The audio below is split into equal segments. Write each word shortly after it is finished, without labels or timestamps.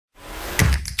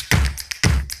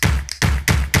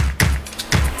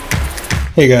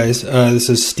Hey guys, this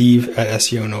is Steve at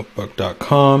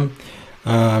SEOnotebook.com.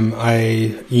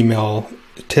 I email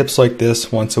tips like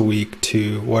this once a week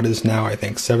to what is now, I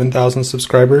think, 7,000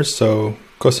 subscribers, so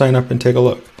go sign up and take a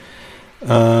look.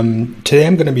 Today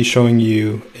I'm going to be showing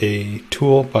you a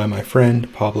tool by my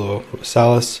friend Pablo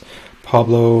Rosales.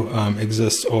 Pablo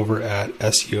exists over at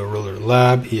SEO Ruler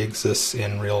Lab. He exists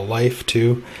in real life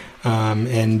too.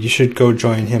 And you should go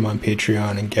join him on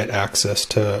Patreon and get access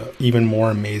to even more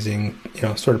amazing,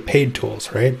 sort of paid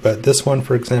tools, right? But this one,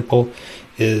 for example,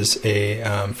 is a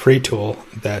free tool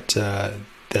that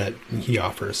he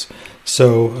offers.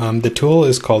 So the tool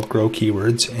is called Grow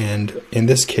Keywords, and in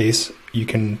this case, you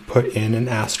can put in an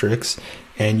asterisk,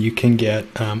 and you can get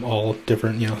all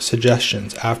different,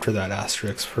 suggestions after that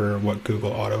asterisk for what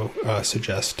Google Auto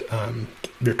Suggest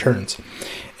returns.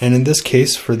 And in this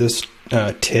case, for this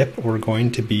tip, we're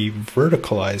going to be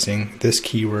verticalizing this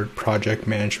keyword project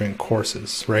management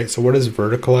courses, right? So what is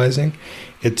verticalizing?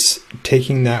 It's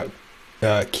taking that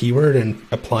keyword and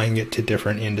applying it to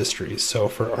different industries. So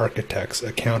for architects,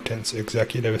 accountants,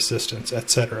 executive assistants,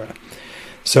 etc.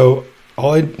 So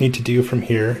all I need to do from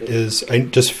here is I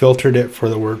just filtered it for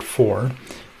the word for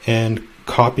and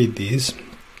copied these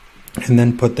and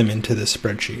then put them into this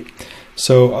spreadsheet.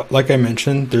 So like I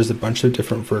mentioned, there's a bunch of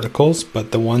different verticals,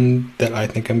 but the one that I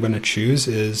think I'm going to choose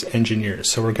is engineers.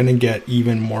 So we're going to get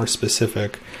even more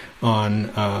specific on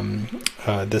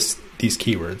these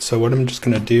keywords. So what I'm just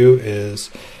going to do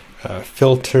is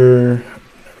filter. I'm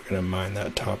never going to mind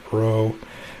that top row.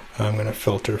 I'm going to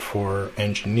filter for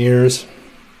engineers,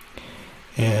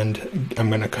 and I'm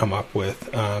going to come up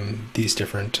with these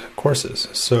different courses.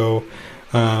 So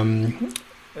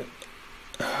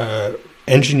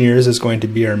engineers is going to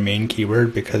be our main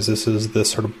keyword because this is the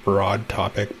sort of broad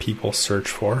topic people search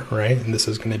for, right? And this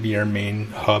is going to be our main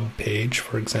hub page,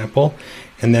 for example.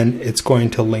 And then it's going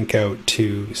to link out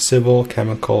to civil,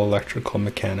 chemical, electrical,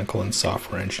 mechanical, and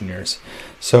software engineers.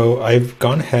 So I've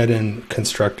gone ahead and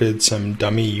constructed some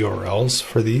dummy URLs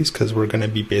for these because we're going to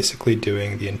be basically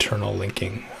doing the internal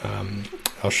linking.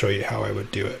 I'll show you how I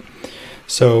would do it.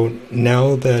 So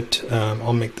now that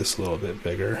I'll make this a little bit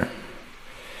bigger.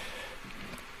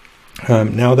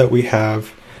 Now that we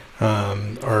have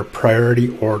our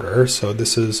priority order, so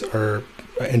this is our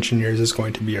engineers is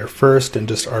going to be our first, and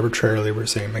just arbitrarily we're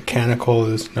saying mechanical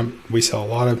is, we sell a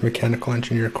lot of mechanical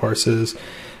engineer courses,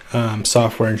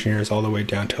 software engineers all the way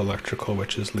down to electrical,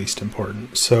 which is least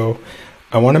important. So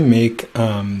I want to make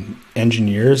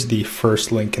engineers the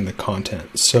first link in the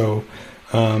content. So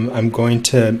I'm going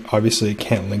to, obviously it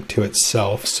can't link to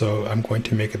itself, so I'm going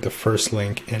to make it the first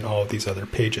link in all of these other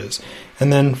pages.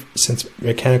 And then since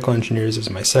mechanical engineers is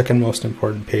my second most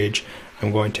important page,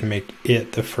 I'm going to make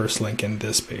it the first link in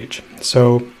this page.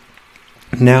 So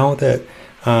now that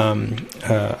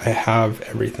I have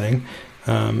everything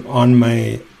on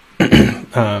my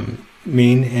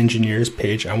main engineers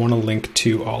page, I want to link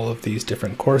to all of these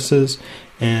different courses,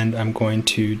 and I'm going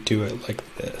to do it like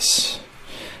this.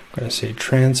 I'm going to say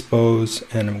transpose,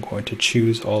 and I'm going to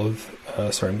choose all of,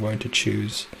 I'm going to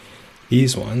choose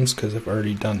these ones because I've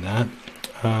already done that.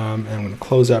 And I'm going to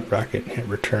close that bracket and hit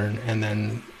return, and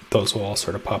then those will all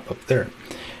sort of pop up there.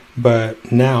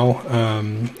 But now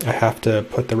I have to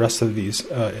put the rest of these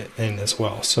in as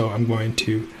well. So I'm going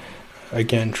to,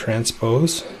 again,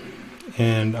 transpose,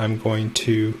 and I'm going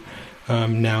to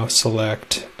now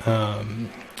select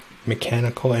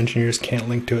mechanical engineers can't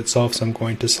link to itself, so I'm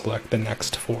going to select the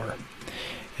next four,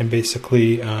 and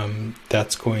basically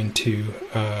that's going to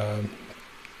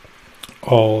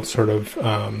all sort of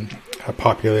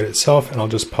populate itself, and I'll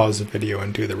just pause the video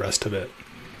and do the rest of it.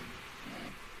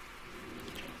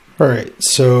 Alright,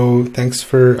 so thanks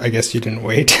for, I guess you didn't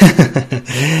wait.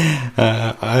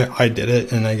 I did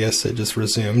it, and I guess it just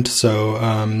resumed. So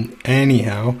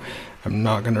anyhow, I'm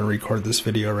not going to record this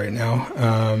video right now.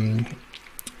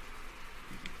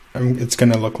 It's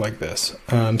going to look like this.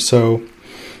 So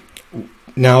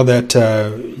now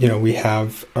that we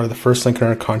have the first link in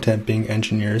our content being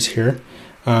engineers here,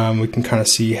 we can kind of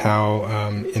see how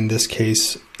in this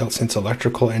case, since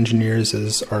electrical engineers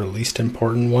is our least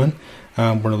important one,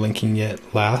 we're linking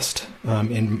it last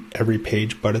in every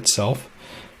page but itself,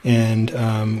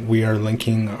 and we are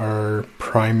linking our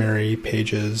primary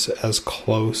pages as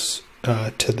close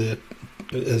to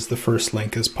as the first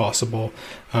link as possible,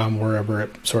 wherever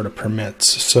it sort of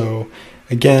permits. So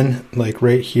again, like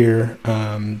right here,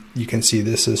 you can see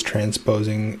this is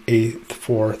transposing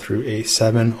A4 through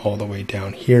A7 all the way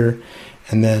down here.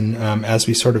 And then as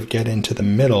we sort of get into the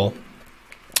middle,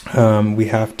 we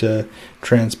have to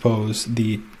transpose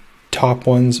the top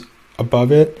ones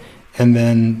above it and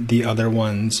then the other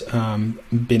ones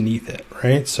beneath it,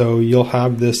 right? So you'll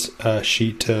have this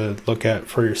sheet to look at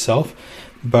for yourself,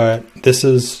 but this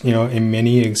is, you know, a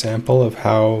mini example of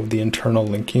how the internal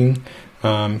linking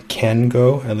can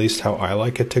go, at least how I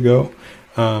like it to go,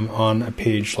 on a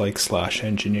page like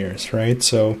 /engineers, right?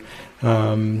 So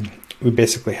we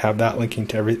basically have that linking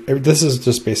to this is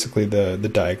just basically the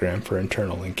diagram for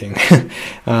internal linking.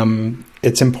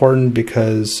 It's important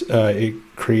because it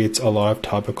creates a lot of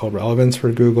topical relevance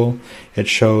for Google. It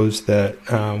shows that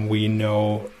we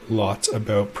know lots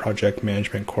about project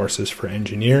management courses for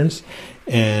engineers,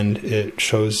 and it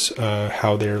shows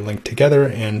how they're linked together,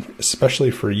 and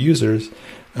especially for users,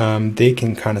 they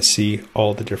can kind of see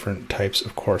all the different types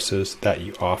of courses that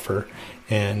you offer,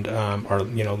 and are,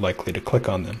 you know, likely to click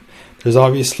on them. There's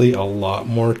obviously a lot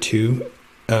more to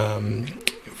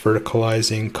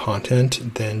verticalizing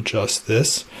content than just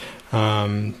this.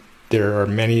 There are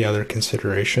many other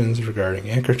considerations regarding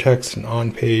anchor text and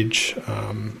on-page,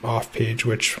 off-page,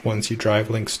 which ones you drive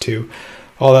links to.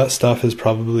 All that stuff is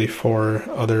probably for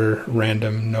other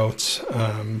random notes.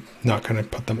 Not going to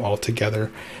put them all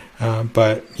together.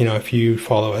 But, you know, if you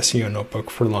follow SEO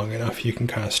Notebook for long enough, you can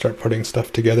kind of start putting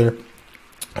stuff together.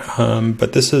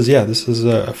 But this is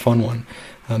a fun one.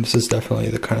 This is definitely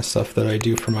the kind of stuff that I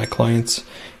do for my clients,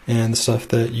 and the stuff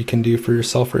that you can do for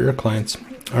yourself or your clients.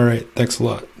 All right, thanks a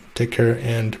lot. Take care,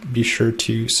 and be sure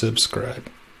to subscribe.